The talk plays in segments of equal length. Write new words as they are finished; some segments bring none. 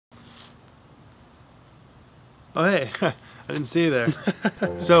Oh hey, I didn't see you there.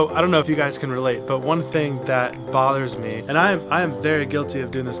 So I don't know if you guys can relate, but one thing that bothers me, and I am very guilty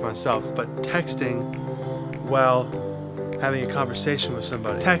of doing this myself, but texting while having a conversation with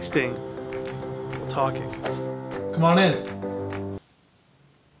somebody. Texting while talking. Come on in.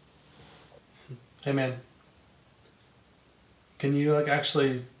 Hey man. Can you like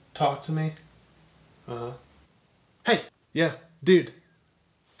actually talk to me? Uh-huh. Hey! Yeah, dude.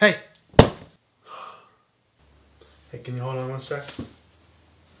 Hey! Hey, can you hold on one sec?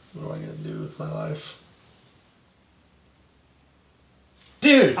 What am I gonna do with my life?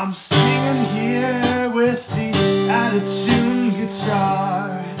 Dude! I'm singing here with the Attitude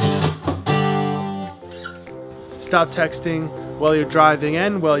guitar. Stop texting while you're driving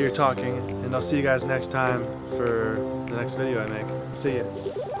and while you're talking, and I'll see you guys next time for the next video I make. See ya.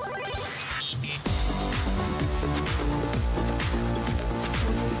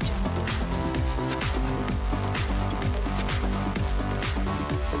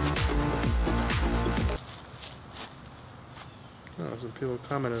 Oh, some people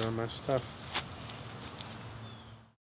commented on my stuff.